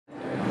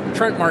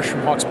Trent Marsh from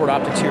Hawksport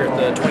Optics here at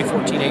the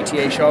 2014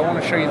 ATA show. I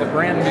want to show you the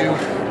brand new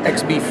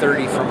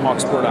XB30 from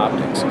Hawksport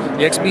Optics.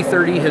 The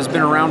XB30 has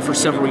been around for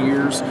several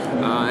years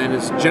and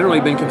has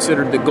generally been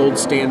considered the gold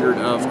standard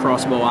of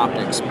crossbow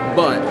optics.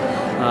 But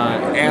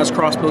as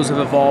crossbows have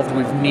evolved,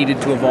 we've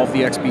needed to evolve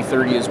the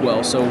XB30 as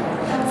well. So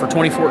for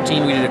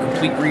 2014, we did a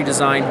complete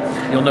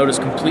redesign. You'll notice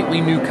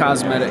completely new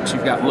cosmetics.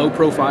 You've got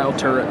low-profile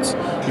turrets.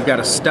 You've got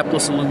a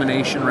stepless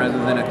illumination rather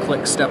than a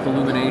click step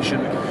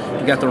illumination.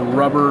 You've got the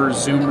rubber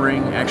zoom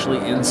ring actually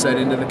inset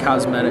into the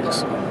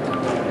cosmetics.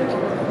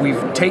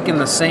 We've taken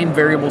the same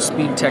variable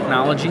speed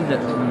technology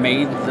that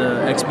made the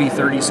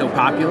XB30 so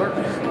popular,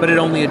 but it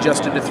only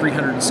adjusted to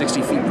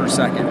 360 feet per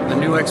second. The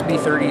new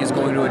XB30 is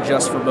going to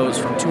adjust for bows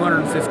from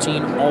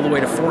 215 all the way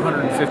to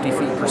 450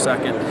 feet per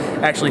second,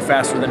 actually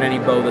faster than any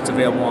bow that's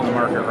available on the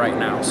market right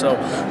now. So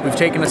we've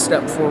taken a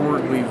step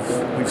forward.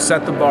 We've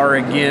set the bar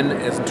again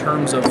in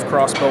terms of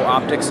crossbow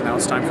optics. Now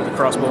it's time for the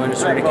crossbow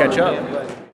industry to catch up.